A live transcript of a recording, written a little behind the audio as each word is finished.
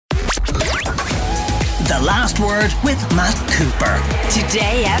The Last Word with Matt Cooper.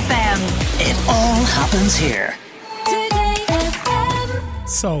 Today FM. It all happens here. Today FM.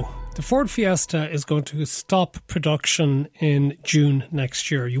 So, the Ford Fiesta is going to stop production in June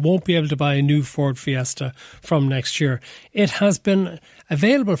next year. You won't be able to buy a new Ford Fiesta from next year. It has been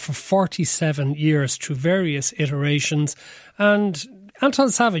available for 47 years through various iterations. And Anton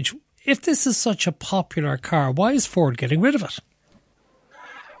Savage, if this is such a popular car, why is Ford getting rid of it?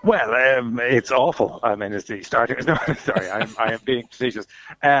 Well, it's awful. I mean, it's the starting. No, sorry, I am being facetious.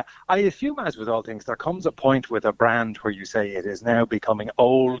 I assume, as with all things, there comes a point with a brand where you say it is now becoming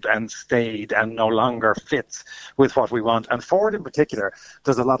old and staid and no longer fits with what we want. And Ford, in particular,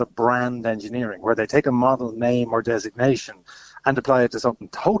 does a lot of brand engineering, where they take a model name or designation and apply it to something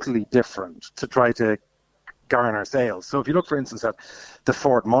totally different to try to garner sales. So, if you look, for instance, at the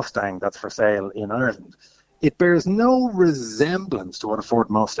Ford Mustang that's for sale in Ireland, it bears no resemblance to what a Ford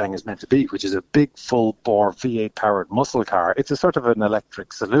Mustang is meant to be, which is a big, full-bore V8-powered muscle car. It's a sort of an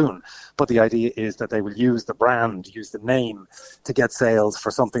electric saloon, but the idea is that they will use the brand, use the name to get sales for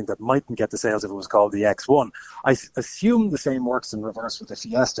something that mightn't get the sales if it was called the X1. I assume the same works in reverse with the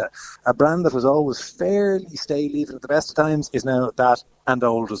Fiesta. A brand that was always fairly stale, even at the best of times, is now that and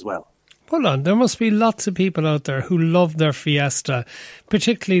old as well. Hold on, there must be lots of people out there who love their Fiesta,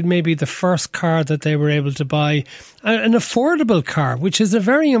 particularly maybe the first car that they were able to buy, an affordable car, which is a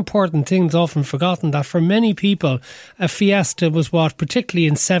very important thing. It's often forgotten that for many people, a Fiesta was what, particularly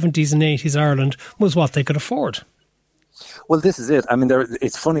in 70s and 80s Ireland, was what they could afford. Well, this is it. I mean,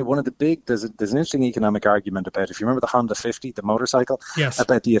 it's funny. One of the big, there's an interesting economic argument about, if you remember the Honda 50, the motorcycle, yes,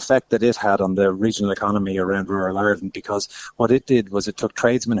 about the effect that it had on the regional economy around rural Ireland, because what it did was it took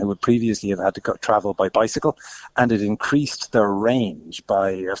tradesmen who would previously have had to travel by bicycle, and it increased their range by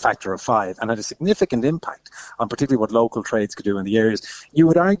a factor of 5 and had a significant impact on particularly what local trades could do in the areas. You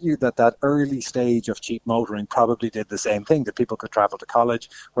would argue that that early stage of cheap motoring probably did the same thing, that people could travel to college,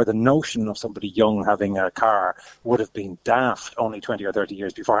 where the notion of somebody young having a car would have been daft only 20 or 30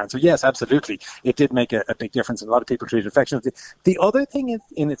 years beforehand. So yes, absolutely, it did make a big difference, and a lot of people treated it affectionately. The other thing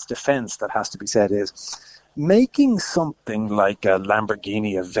in its defense that has to be said is making something like a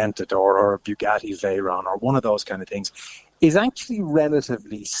Lamborghini Aventador or a Bugatti Veyron or one of those kind of things is actually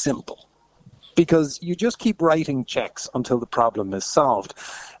relatively simple, because you just keep writing checks until the problem is solved.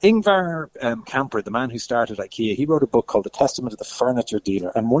 Ingvar Kamprad, the man who started IKEA, he wrote a book called The Testament of the Furniture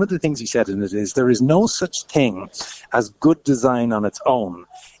Dealer. And one of the things he said in it is, there is no such thing as good design on its own.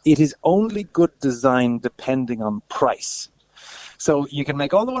 It is only good design depending on price. So you can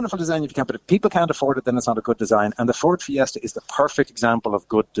make all the wonderful design if you can, but if people can't afford it, then it's not a good design. And the Ford Fiesta is the perfect example of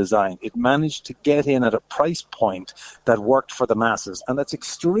good design. It managed to get in at a price point that worked for the masses, and that's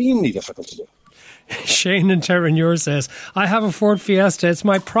extremely difficult to do. Shane in Terranure says, I have a Ford Fiesta. It's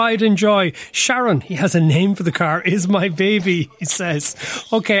my pride and joy. Sharon, he has a name for the car, is my baby, he says.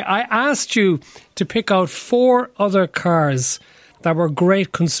 Okay, I asked you to pick out 4 other cars that were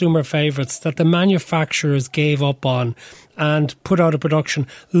great consumer favourites that the manufacturers gave up on and put out of production.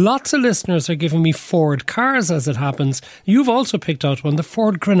 Lots of listeners are giving me Ford cars, as it happens. You've also picked out one, the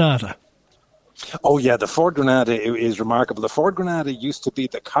Ford Granada. Oh yeah, the Ford Granada is remarkable. The Ford Granada used to be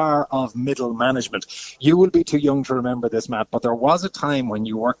the car of middle management. You will be too young to remember this, Matt, but there was a time when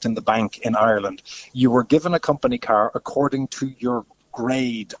you worked in the bank in Ireland. You were given a company car according to your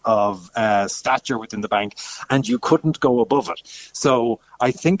grade of stature within the bank, and you couldn't go above it. So I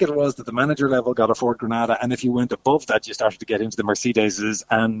think it was that the manager level got a Ford Granada, and if you went above that, you started to get into the Mercedeses,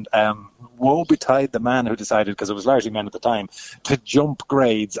 and woe betide the man who decided, because it was largely men at the time, to jump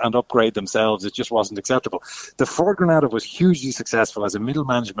grades and upgrade themselves. It just wasn't acceptable. The Ford Granada was hugely successful as a middle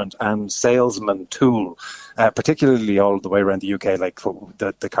management and salesman tool, particularly all the way around the UK. Like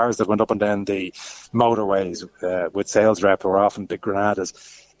the cars that went up and down the motorways with sales rep were often big Granadas.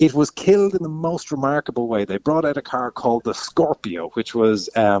 It was killed in the most remarkable way. They brought out a car called the Scorpio, which was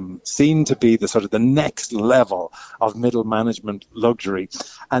seen to be the sort of the next level of middle management luxury.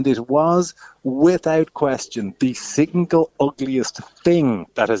 And it was, without question, the single ugliest thing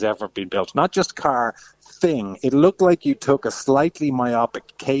that has ever been built. Not just car, thing. It looked like you took a slightly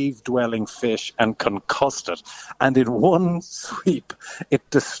myopic cave-dwelling fish and concussed it. And in one sweep, it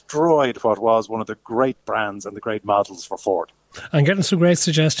destroyed what was one of the great brands and the great models for Ford. I'm getting some great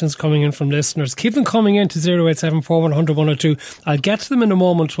suggestions coming in from listeners. Keep them coming in to 0874100 I'll get to them in a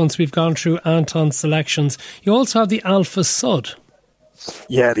moment once we've gone through Anton's selections. You also have the Alpha Sud.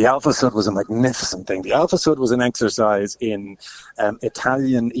 Yeah, the Alpha Sud was a magnificent thing. The Alpha Sud was an exercise in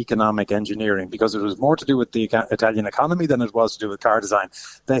Italian economic engineering because it was more to do with the Italian economy than it was to do with car design.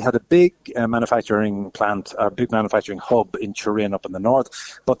 They had a big manufacturing plant, a big manufacturing hub in Turin up in the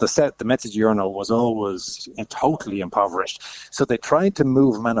north, but the Mezzogiorno was always totally impoverished. So they tried to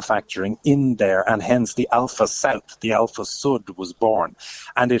move manufacturing in there, and hence the Alpha South, the Alpha Sud was born.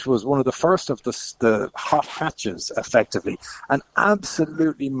 And it was one of the first of the hot hatches, effectively. An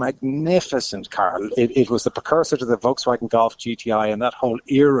absolutely magnificent car. It was the precursor to the Volkswagen Golf GTI and that whole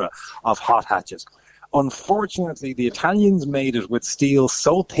era of hot hatches. Unfortunately, the Italians made it with steel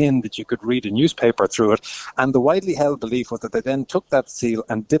so thin that you could read a newspaper through it, and the widely held belief was that they then took that steel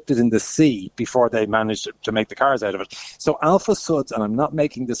and dipped it in the sea before they managed to make the cars out of it. So Alpha Suds, and I'm not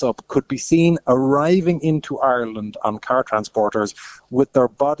making this up, could be seen arriving into Ireland on car transporters with their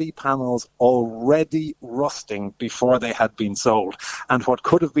body panels already rusting before they had been sold. And what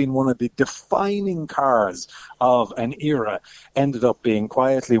could have been one of the defining cars of an era ended up being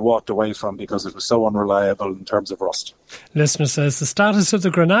quietly walked away from because it was so unreliable in terms of rust. Listener says the status of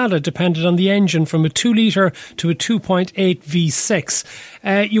the Granada depended on the engine from a 2 litre to a 2.8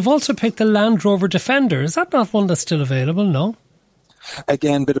 V6. You've also picked the Land Rover Defender. Is that not one that's still available? No?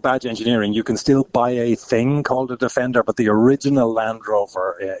 Again, bit of badge engineering. You can still buy a thing called a Defender, but the original Land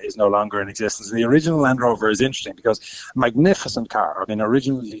Rover is no longer in existence. And the original Land Rover is interesting because magnificent car. I mean,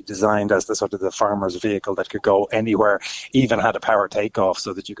 originally designed as the sort of the farmer's vehicle that could go anywhere, even had a power takeoff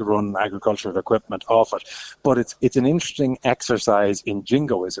so that you could run agricultural equipment off it. But it's an interesting exercise in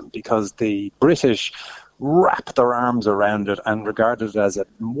jingoism because the British wrapped their arms around it and regarded it as a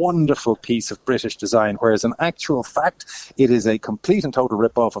wonderful piece of British design, whereas in actual fact, it is a complete and total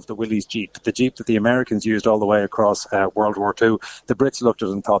rip-off of the Willys Jeep, the Jeep that the Americans used all the way across World War II. The Brits looked at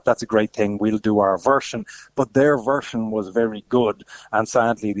it and thought, that's a great thing, we'll do our version. But their version was very good, and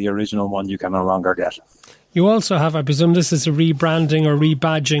sadly, the original one you can no longer get. You also have, I presume this is a rebranding or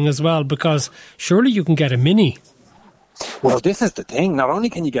rebadging as well, because surely you can get a Mini. Well, this is the thing. Not only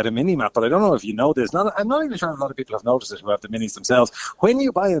can you get a Mini, Matt, but I don't know if you know this. I'm not even sure a lot of people have noticed it who have the Minis themselves. When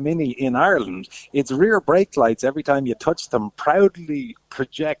you buy a Mini in Ireland, its rear brake lights, every time you touch them, proudly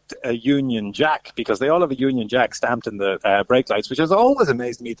project a Union Jack, because they all have a Union Jack stamped in the brake lights, which has always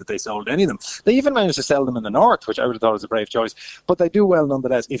amazed me that they sold any of them. They even managed to sell them in the north, which I would have thought was a brave choice, but they do well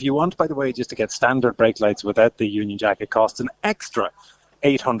nonetheless. If you want, by the way, just to get standard brake lights without the Union Jack, it costs an extra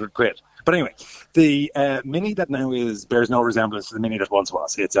 800 quid. But anyway, the Mini that now bears no resemblance to the Mini that once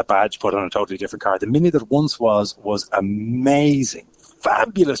was. It's a badge put on a totally different car. The Mini that once was amazing.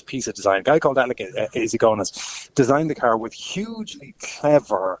 Fabulous piece of design. A guy called Alec Isigonis designed the car with hugely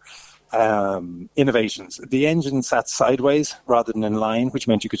clever innovations. The engine sat sideways rather than in line, which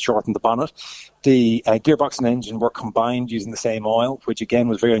meant you could shorten the bonnet. The gearbox and engine were combined using the same oil, which again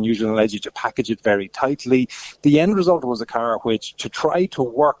was very unusual and allowed you to package it very tightly. The end result was a car which, to try to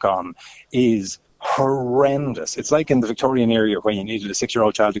work on, is horrendous. It's like in the Victorian era where you needed a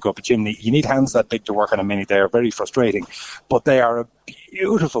 6-year-old child to go up a chimney. You need hands that big to work on a Mini. They are very frustrating, but they are a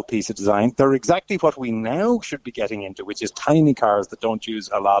beautiful piece of design. They're exactly what we now should be getting into, which is tiny cars that don't use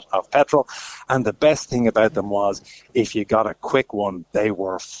a lot of petrol. And the best thing about them was, if you got a quick one, they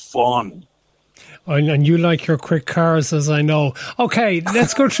were fun. And you like your quick cars, as I know. Okay,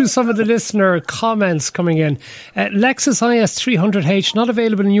 let's go through some of the listener comments coming in. Lexus IS 300H, not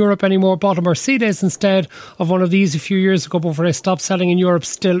available in Europe anymore. Bought a Mercedes instead of one of these a few years ago before they stopped selling in Europe.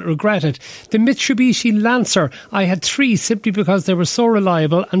 Still regret it. The Mitsubishi Lancer, I had 3 simply because they were so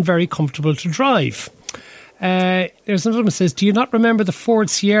reliable and very comfortable to drive. There's another one that says, do you not remember the Ford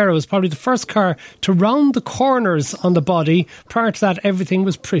Sierra? It was probably the first car to round the corners on the body. Prior to that, everything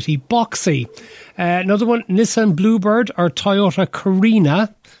was pretty boxy. Another one, Nissan Bluebird or Toyota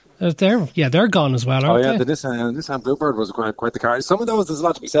Carina. They're gone as well, aren't they? The Nissan Bluebird was quite the car. Some of those, there's a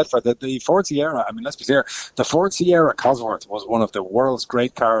lot to be said for. The Ford Sierra, I mean, let's be clear, the Ford Sierra Cosworth was one of the world's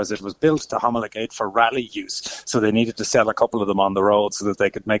great cars. It was built to homologate for rally use, so they needed to sell a couple of them on the road so that they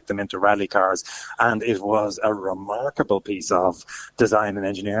could make them into rally cars. And it was a remarkable piece of design and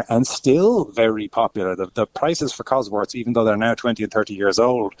engineering, and still very popular. The prices for Cosworths, even though they're now 20 and 30 years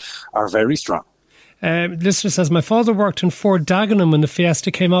old, are very strong. Listener says, my father worked in Ford Dagenham when the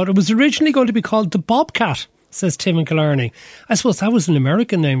Fiesta came out. It was originally going to be called the Bobcat, says Tim in Killarney. I suppose that was an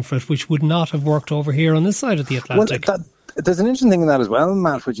American name for it, which would not have worked over here on this side of the Atlantic. Well, there's an interesting thing in that as well,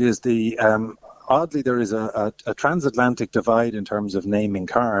 Matt, which is the oddly, there is a transatlantic divide in terms of naming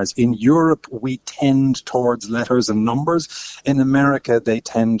cars. In Europe, we tend towards letters and numbers. In America, they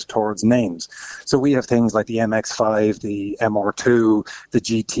tend towards names. So we have things like the MX-5, the MR2, the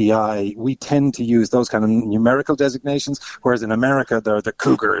GTI. We tend to use those kind of numerical designations, whereas in America, there are the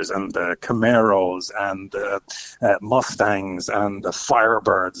Cougars and the Camaros and the Mustangs and the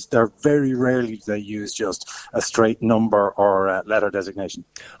Firebirds. They're very rarely they use just a straight number or letter designation.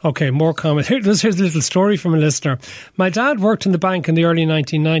 Okay, more comments. Here's a little story from a listener. My dad worked in the bank in the early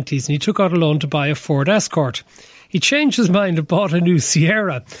 1990s and he took out a loan to buy a Ford Escort. He changed his mind and bought a new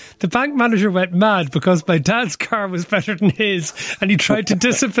Sierra. The bank manager went mad because my dad's car was better than his, and he tried to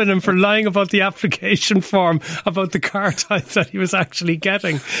discipline him for lying about the application form about the car type that he was actually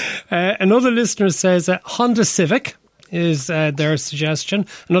getting. Another listener says Honda Civic is their suggestion.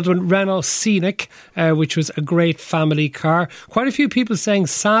 Another one, Renault Scenic, which was a great family car. Quite a few people saying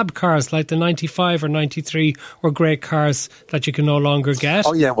Saab cars like the 95 or 93 were great cars that you can no longer get.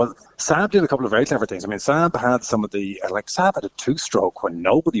 Oh yeah, well, Saab did a couple of very clever things. I mean, Saab had some of the, Saab had a two-stroke when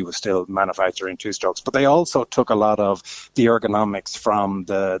nobody was still manufacturing two-strokes, but they also took a lot of the ergonomics from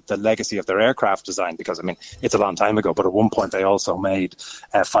the legacy of their aircraft design, because, I mean, it's a long time ago, but at one point they also made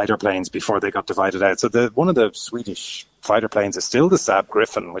fighter planes before they got divided out. So one of the Swedish fighter planes is still the Saab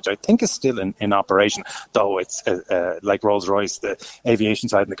Griffin, which I think is still in operation, though it's like Rolls-Royce, the aviation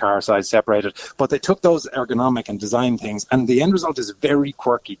side and the car side separated. But they took those ergonomic and design things, and the end result is very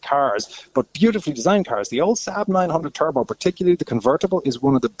quirky cars, but beautifully designed cars. The old Saab 900 Turbo, particularly the convertible, is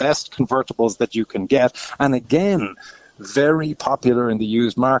one of the best convertibles that you can get. And again, very popular in the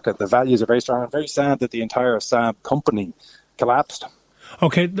used market. The values are very strong. I'm very sad that the entire Saab company collapsed.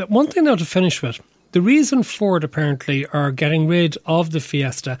 Okay, one thing now to finish with. The reason Ford apparently are getting rid of the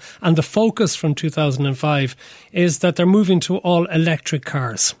Fiesta and the Focus from 2005 is that they're moving to all electric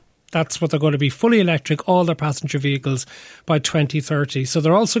cars. That's what they're going to be, fully electric, all their passenger vehicles by 2030. So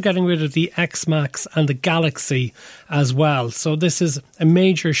they're also getting rid of the X-Max and the Galaxy as well. So this is a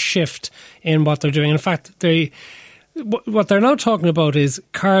major shift in what they're doing. In fact, what they're now talking about is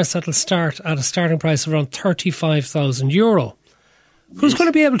cars that will start at a starting price of around €35,000. Who's going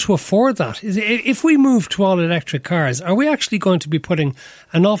to be able to afford that? If we move to all electric cars, are we actually going to be putting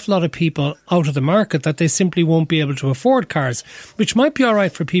an awful lot of people out of the market that they simply won't be able to afford cars, which might be all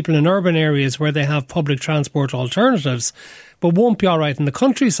right for people in urban areas where they have public transport alternatives, but won't be all right in the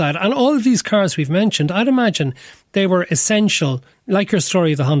countryside? And all of these cars we've mentioned, I'd imagine they were essential, like your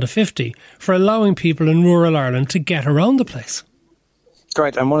story of the Honda 50, for allowing people in rural Ireland to get around the place.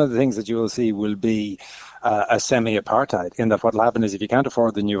 Correct. And one of the things that you will see will be a semi-apartheid, in that what will happen is if you can't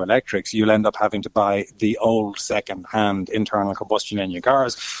afford the new electrics, you'll end up having to buy the old second-hand internal combustion engine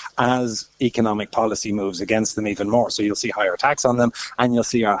cars as economic policy moves against them even more. So you'll see higher tax on them, and you'll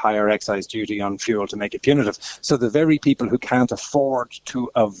see a higher excise duty on fuel to make it punitive. So the very people who can't afford to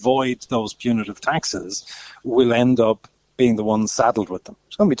avoid those punitive taxes will end up being the ones saddled with them.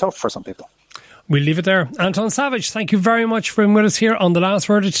 It's going to be tough for some people. We'll leave it there. Anton Savage, thank you very much for being with us here on The Last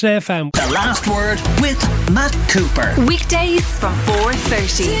Word of Today FM. The Last Word with Matt Cooper. Weekdays from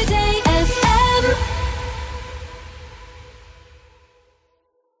 4:30. Today